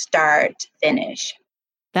who start finish.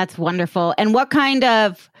 That's wonderful. And what kind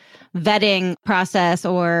of vetting process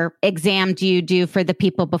or exam do you do for the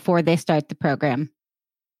people before they start the program?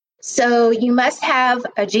 So you must have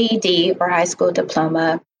a GED or high school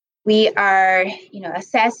diploma. We are,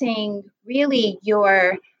 assessing really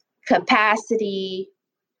your capacity,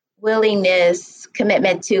 willingness,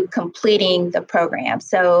 commitment to completing the program.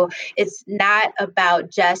 So it's not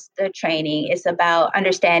about just the training. It's about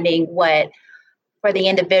understanding for the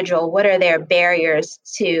individual, what are their barriers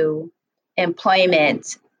to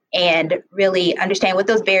employment and really understand what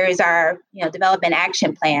those barriers are, developing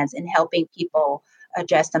action plans and helping people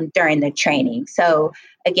address them during the training. So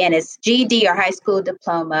again, it's GED or high school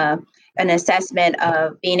diploma, an assessment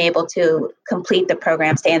of being able to complete the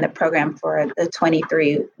program, stay in the program for the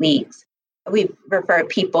 23 weeks. We've referred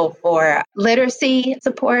people for literacy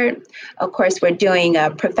support. Of course, we're doing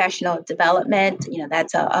professional development.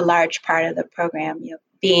 That's a large part of the program,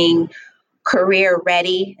 being career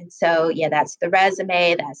ready. And so, that's the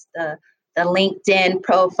resume, that's the LinkedIn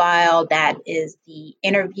profile, that is the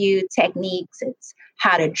interview techniques, it's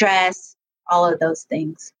how to dress, all of those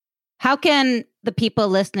things. How can the people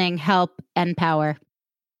listening help NPower?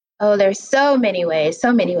 Oh, there's so many ways. So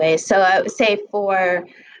I would say for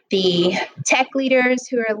the tech leaders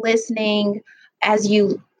who are listening, as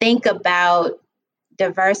you think about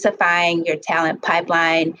diversifying your talent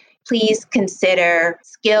pipeline, please consider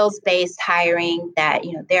skills-based hiring, that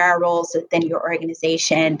there are roles within your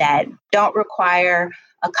organization that don't require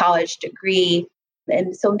a college degree.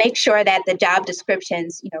 And so make sure that the job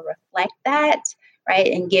descriptions, reflect that, right?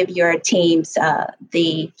 And give your teams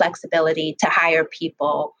the flexibility to hire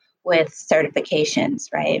people with certifications,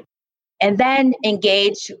 right? And then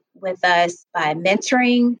engage with us by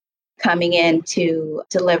mentoring, coming in to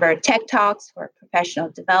deliver tech talks for professional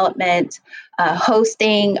development,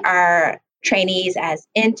 hosting our trainees as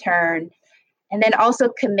intern, and then also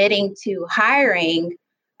committing to hiring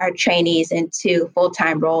our trainees into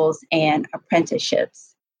full-time roles and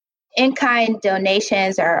apprenticeships. In-kind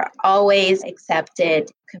donations are always accepted,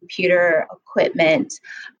 computer equipment.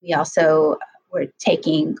 We're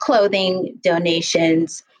taking clothing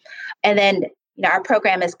donations. And then, our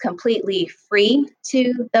program is completely free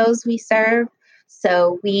to those we serve.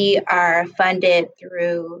 So we are funded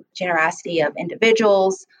through generosity of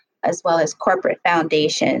individuals, as well as corporate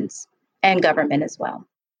foundations and government as well.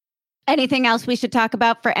 Anything else we should talk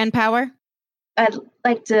about for NPower? I'd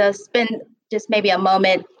like to spend just maybe a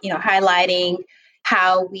moment, highlighting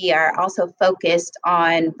how we are also focused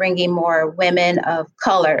on bringing more women of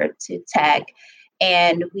color to tech.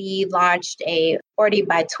 And we launched a 40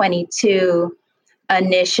 by 22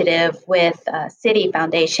 initiative with Citi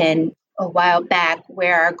Foundation a while back,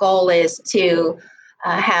 where our goal is to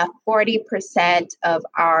have 40% of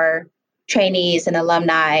our trainees and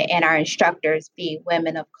alumni and our instructors be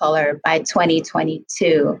women of color by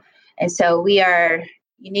 2022. And so we are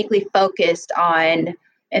uniquely focused on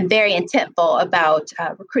and very intentful about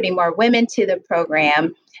recruiting more women to the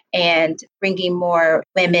program and bringing more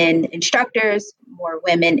women instructors, more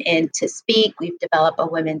women in to speak. We've developed a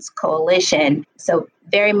women's coalition. So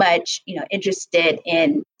very much, interested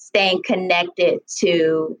in staying connected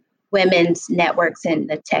to women's networks in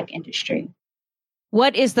the tech industry.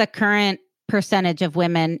 What is the current percentage of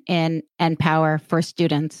women in NPower for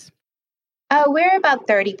students? We're about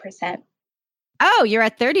 30%. Oh, you're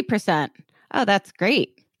at 30%. Oh, that's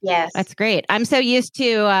great. Yes. That's great. I'm so used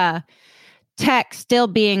to tech still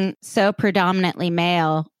being so predominantly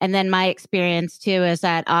male. And then my experience too is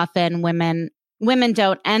that often women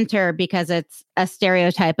don't enter because it's a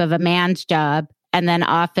stereotype of a man's job. And then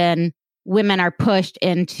often women are pushed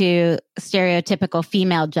into stereotypical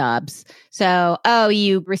female jobs. So,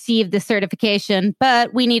 you received the certification,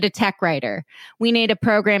 but we need a tech writer. We need a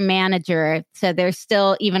program manager. So there's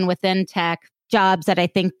still, even within tech, jobs that I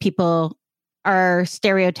think people are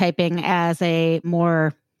stereotyping as a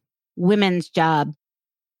more women's job.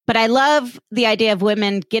 But I love the idea of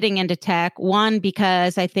women getting into tech. One,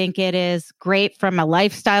 because I think it is great from a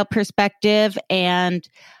lifestyle perspective. And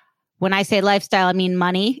when I say lifestyle, I mean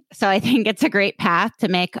money. So I think it's a great path to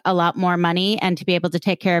make a lot more money and to be able to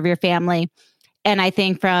take care of your family. And I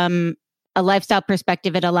think from a lifestyle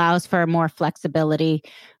perspective, it allows for more flexibility,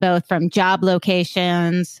 both from job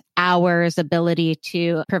locations, hours, ability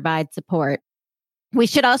to provide support. We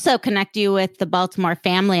should also connect you with the Baltimore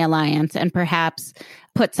Family Alliance and perhaps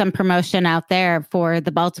put some promotion out there for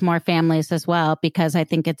the Baltimore families as well, because I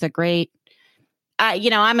think it's a great,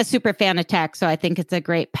 I'm a super fan of tech, so I think it's a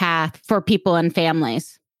great path for people and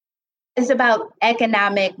families. It's about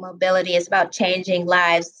economic mobility. It's about changing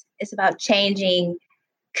lives. It's about changing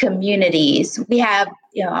communities. We have,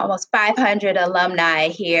 almost 500 alumni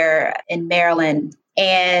here in Maryland,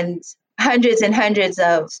 and hundreds and hundreds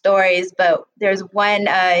of stories, but there's one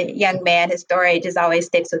young man, his story just always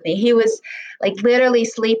sticks with me. He was literally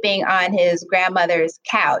sleeping on his grandmother's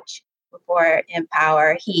couch before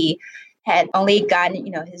NPower. He had only gotten,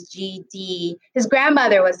 his GED. His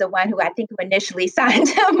grandmother was the one who initially signed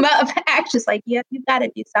him up. Actually, you've got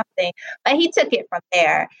to do something. But he took it from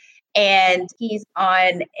there. And he's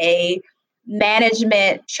on a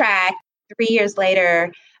management track. 3 years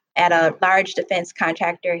later, at a large defense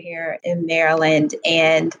contractor here in Maryland.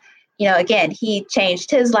 And, again, he changed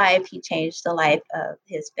his life. He changed the life of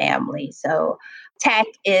his family. So tech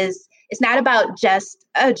it's not about just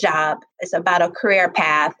a job. It's about a career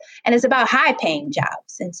path, and it's about high paying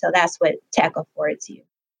jobs. And so that's what tech affords you.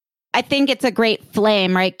 I think it's a great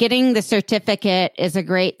flame, right? Getting the certificate is a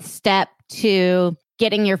great step to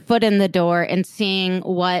getting your foot in the door and seeing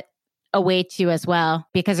what awaits you as well,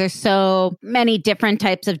 because there's so many different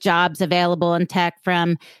types of jobs available in tech,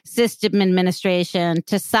 from system administration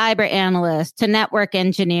to cyber analyst to network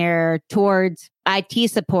engineer towards IT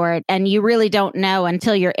support. And you really don't know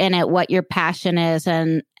until you're in it what your passion is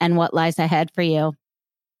and what lies ahead for you.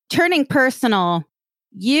 Turning personal,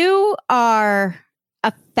 you are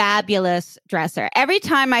a fabulous dresser. Every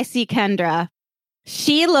time I see Kendra,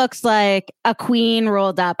 she looks like a queen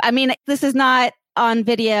rolled up. I mean, this is not on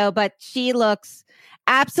video, but she looks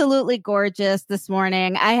absolutely gorgeous this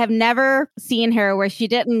morning. I have never seen her where she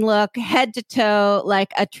didn't look head to toe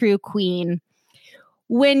like a true queen.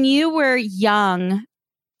 When you were young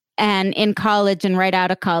and in college and right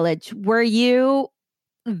out of college, were you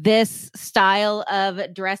this style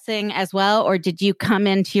of dressing as well, or did you come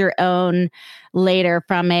into your own later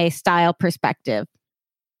from a style perspective?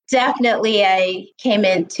 Definitely, I came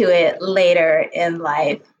into it later in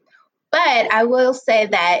life. But I will say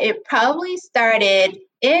that it probably started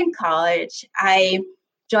in college. I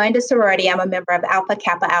joined a sorority. I'm a member of Alpha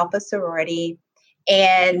Kappa Alpha sorority.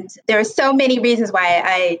 And there are so many reasons why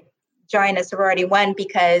I joined a sorority. One,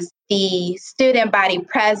 because the student body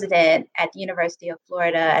president at the University of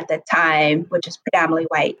Florida at the time, which is predominantly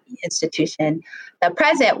white institution, the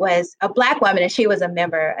president was a Black woman, and she was a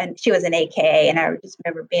member, and she was an AKA. And I just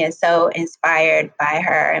remember being so inspired by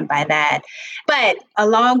her and by that. But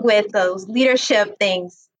along with those leadership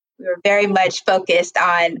things, we were very much focused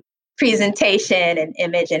on presentation and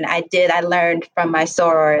image. And I learned from my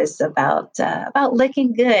sorors about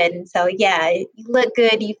looking good. And so, yeah, you look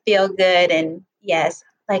good, you feel good. And yes,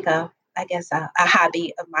 like a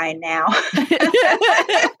hobby of mine now.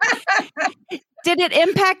 Did it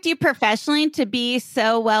impact you professionally to be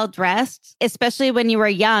so well dressed, especially when you were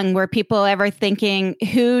young? Were people ever thinking,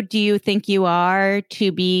 who do you think you are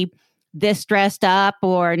to be this dressed up,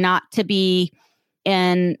 or not to be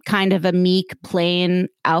in kind of a meek, plain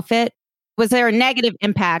outfit? Was there a negative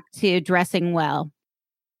impact to dressing well?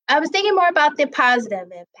 I was thinking more about the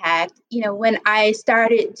positive impact. When I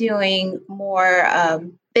started doing more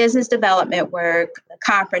business development work, the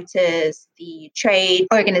conferences, the trade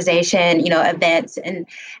organization, events. And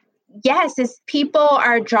yes, people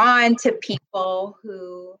are drawn to people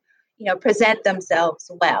who, present themselves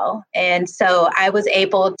well. And so I was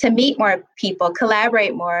able to meet more people,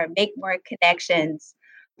 collaborate more, make more connections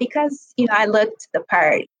because, I looked the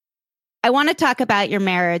part. I want to talk about your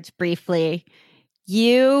marriage briefly.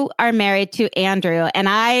 You are married to Andrew, and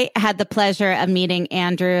I had the pleasure of meeting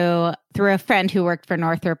Andrew through a friend who worked for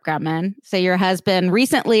Northrop Grumman. So your husband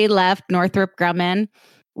recently left Northrop Grumman,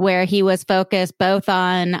 where he was focused both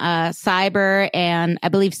on cyber and, I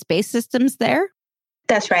believe, space systems there.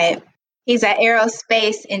 That's right. He's an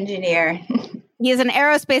aerospace engineer. He is an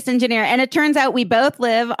aerospace engineer. And it turns out we both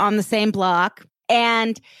live on the same block.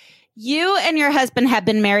 And you and your husband have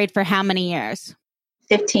been married for how many years?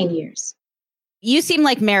 15 years. You seem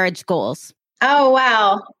like marriage goals. Oh,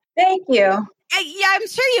 wow. Thank you. Yeah, I'm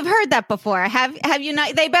sure you've heard that before. Have you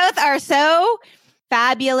not? They both are so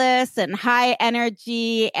fabulous and high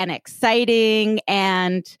energy and exciting.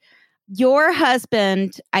 And your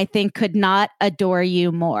husband, I think, could not adore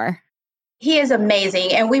you more. He is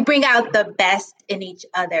amazing. And we bring out the best in each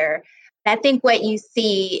other. I think what you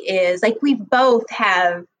see is we both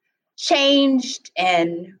have changed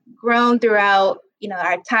and grown throughout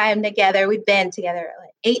our time together. We've been together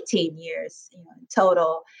 18 years, in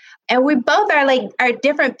total. And we both are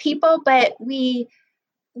different people, but we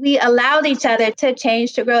allowed each other to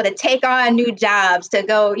change, to grow, to take on new jobs, to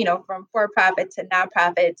go, from for-profit to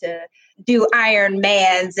nonprofit, to do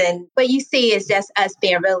Ironmans. And what you see is just us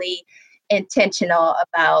being really intentional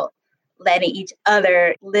about letting each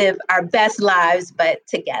other live our best lives, but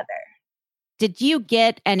together. Did you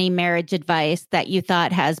get any marriage advice that you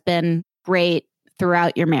thought has been great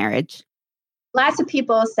throughout your marriage? Lots of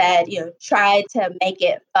people said, try to make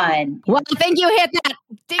it fun. Well, I think you hit that.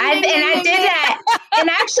 I did that. And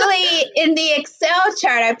actually, in the Excel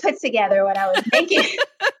chart I put together when I was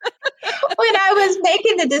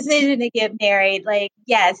making the decision to get married,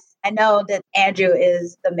 yes, I know that Andrew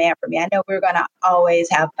is the man for me. I know we're going to always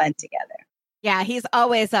have fun together. Yeah, he's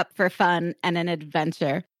always up for fun and an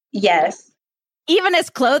adventure. Yes. Even his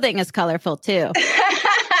clothing is colorful, too.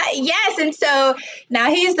 Yes. And so now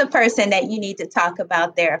he's the person that you need to talk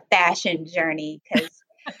about their fashion journey because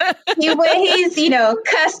he's,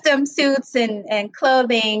 custom suits and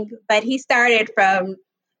clothing, but he started from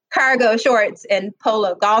cargo shorts and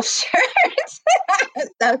polo golf shirts.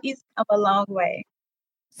 So he's come a long way.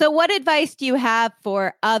 So what advice do you have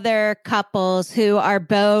for other couples who are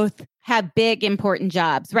both have big, important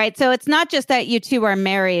jobs, right? So it's not just that you two are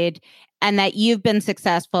married and that you've been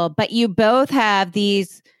successful, but you both have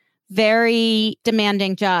these very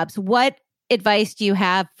demanding jobs. What advice do you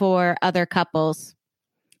have for other couples?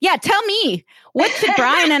 Yeah, tell me. What should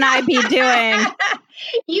Brian and I be doing?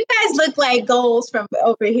 You guys look like goals from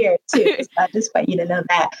over here, too. I just want you to know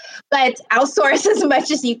that. But outsource as much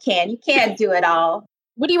as you can. You can't do it all.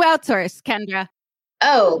 What do you outsource, Kendra?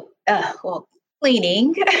 Well,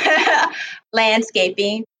 cleaning,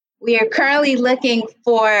 landscaping. We are currently looking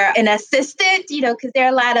for an assistant, because there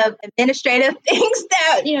are a lot of administrative things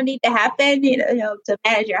that, need to happen, to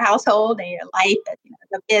manage your household and your life and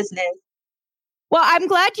the business. Well, I'm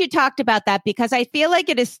glad you talked about that because I feel like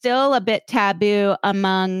it is still a bit taboo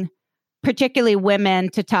among particularly women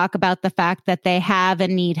to talk about the fact that they have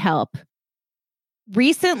and need help.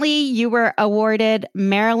 Recently, you were awarded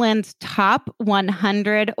Maryland's top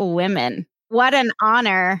 100 women. What an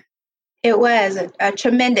honor. It was a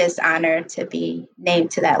tremendous honor to be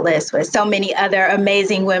named to that list with so many other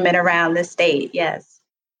amazing women around the state. Yes.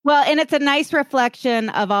 Well, and it's a nice reflection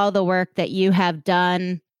of all the work that you have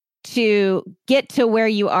done to get to where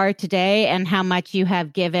you are today and how much you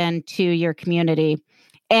have given to your community.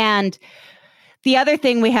 And the other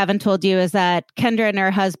thing we haven't told you is that Kendra and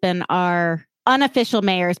her husband are unofficial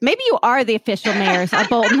mayors. Maybe you are the official mayors of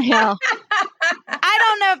Bolton Hill. I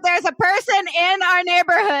don't know if there's a person in our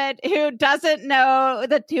neighborhood who doesn't know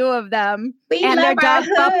the two of them. We and love their dog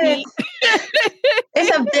Puppy.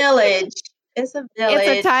 It's a village. It's a village.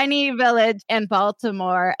 It's a tiny village in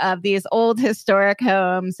Baltimore of these old historic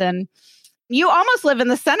homes. And you almost live in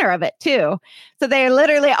the center of it, too. So they're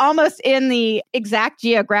literally almost in the exact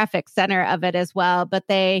geographic center of it as well. But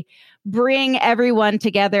they bring everyone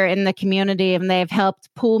together in the community and they've helped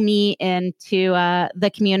pull me into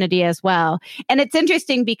the community as well. And it's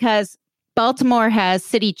interesting because Baltimore has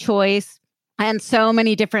city choice and so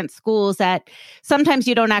many different schools that sometimes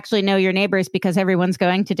you don't actually know your neighbors because everyone's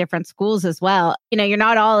going to different schools as well. You're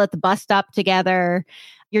not all at the bus stop together.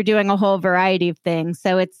 You're doing a whole variety of things.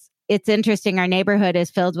 So it's interesting. Our neighborhood is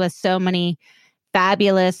filled with so many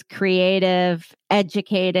fabulous, creative,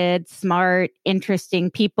 educated, smart,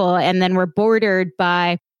 interesting people. And then we're bordered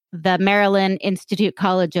by the Maryland Institute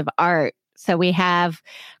College of Art. So we have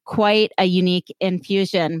quite a unique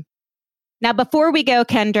infusion. Now, before we go,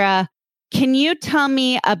 Kendra, can you tell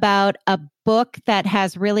me about a book that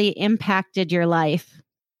has really impacted your life?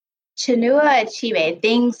 Chinua Achebe,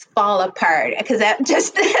 Things Fall Apart, because that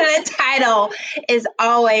just the title is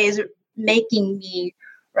always making me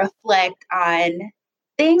reflect on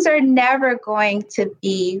things are never going to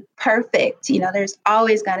be perfect. There's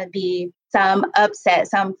always going to be some upset,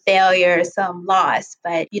 some failure, some loss,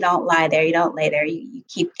 but you don't lie there. You don't lay there. You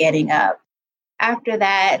keep getting up. After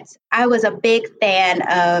that, I was a big fan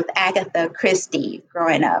of Agatha Christie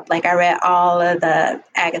growing up. Like I read all of the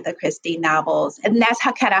Agatha Christie novels, and that's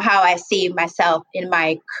how I see myself in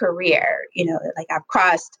my career. Like I've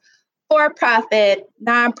crossed for-profit,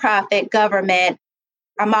 nonprofit, government.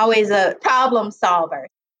 I'm always a problem solver.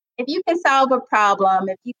 If you can solve a problem,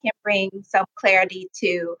 if you can bring some clarity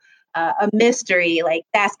to a mystery, like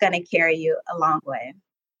that's going to carry you a long way.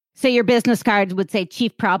 So your business card would say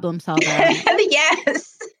chief problem solver.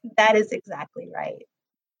 Yes, that is exactly right.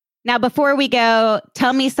 Now, before we go,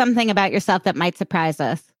 tell me something about yourself that might surprise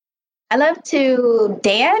us. I love to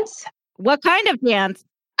dance. What kind of dance?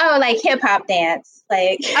 Oh, like hip hop dance.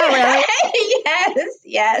 Like, oh, really?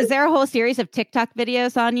 Yes. Is there a whole series of TikTok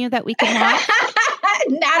videos on you that we can watch?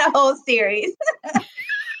 Not a whole series.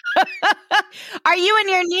 Are you and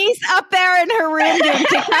your niece up there in her room doing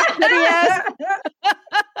TikTok videos?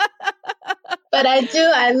 But I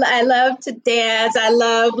do. I love to dance. I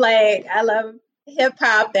love hip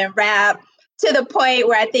hop and rap to the point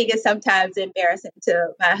where I think it's sometimes embarrassing to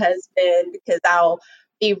my husband because I'll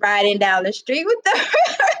be riding down the street with the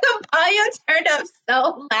volume turned up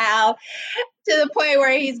so loud to the point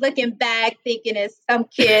where he's looking back thinking it's some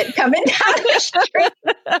kid coming down the street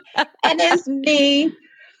and it's me.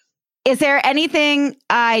 Is there anything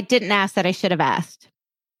I didn't ask that I should have asked?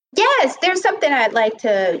 Yes, there's something I'd like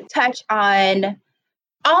to touch on.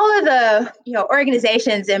 All of the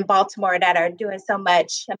organizations in Baltimore that are doing so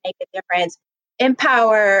much to make a difference.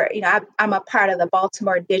 Empower, I'm a part of the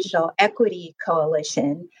Baltimore Digital Equity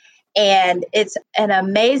Coalition. And it's an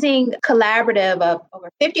amazing collaborative of over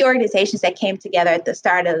 50 organizations that came together at the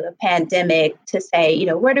start of the pandemic to say,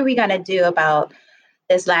 what are we going to do about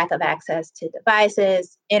this lack of access to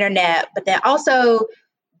devices, internet, but then also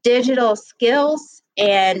digital skills,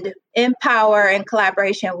 and Empower, in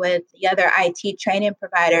collaboration with the other IT training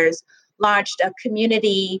providers, launched a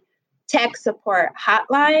community tech support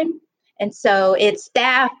hotline. And so it's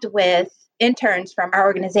staffed with interns from our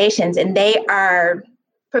organizations, and they are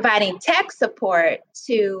providing tech support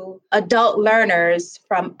to adult learners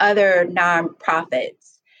from other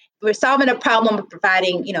nonprofits. We're solving a problem of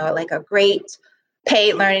providing, like a great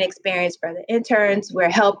paid learning experience for the interns. We're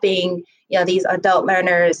helping, these adult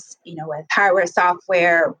learners, with hardware,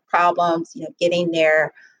 software problems, getting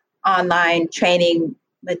their online training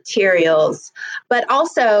materials. But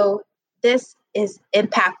also, this is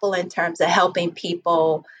impactful in terms of helping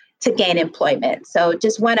people to gain employment. So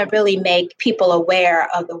just want to really make people aware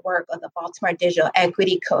of the work of the Baltimore Digital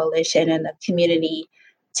Equity Coalition and the Community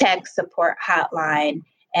Tech Support Hotline.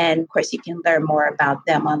 And of course, you can learn more about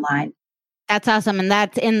them online. That's awesome. And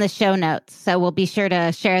that's in the show notes. So we'll be sure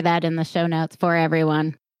to share that in the show notes for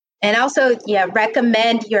everyone. And also,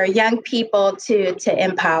 recommend your young people to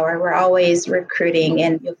Empower. We're always recruiting,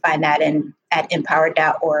 and you'll find that at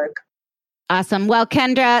empower.org. Awesome. Well,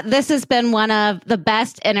 Kendra, this has been one of the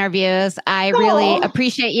best interviews. I really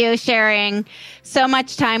appreciate you sharing so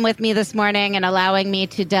much time with me this morning and allowing me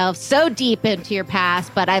to delve so deep into your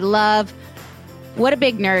past. But I love what a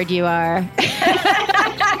big nerd you are.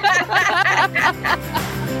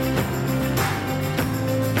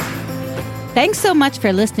 Thanks so much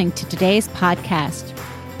for listening to today's podcast.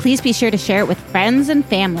 Please be sure to share it with friends and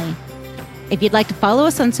family. If you'd like to follow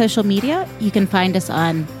us on social media, you can find us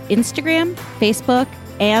on Instagram, Facebook,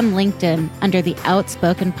 and LinkedIn under the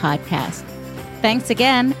Outspoken Podcast. Thanks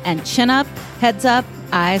again, and chin up, heads up,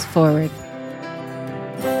 eyes forward.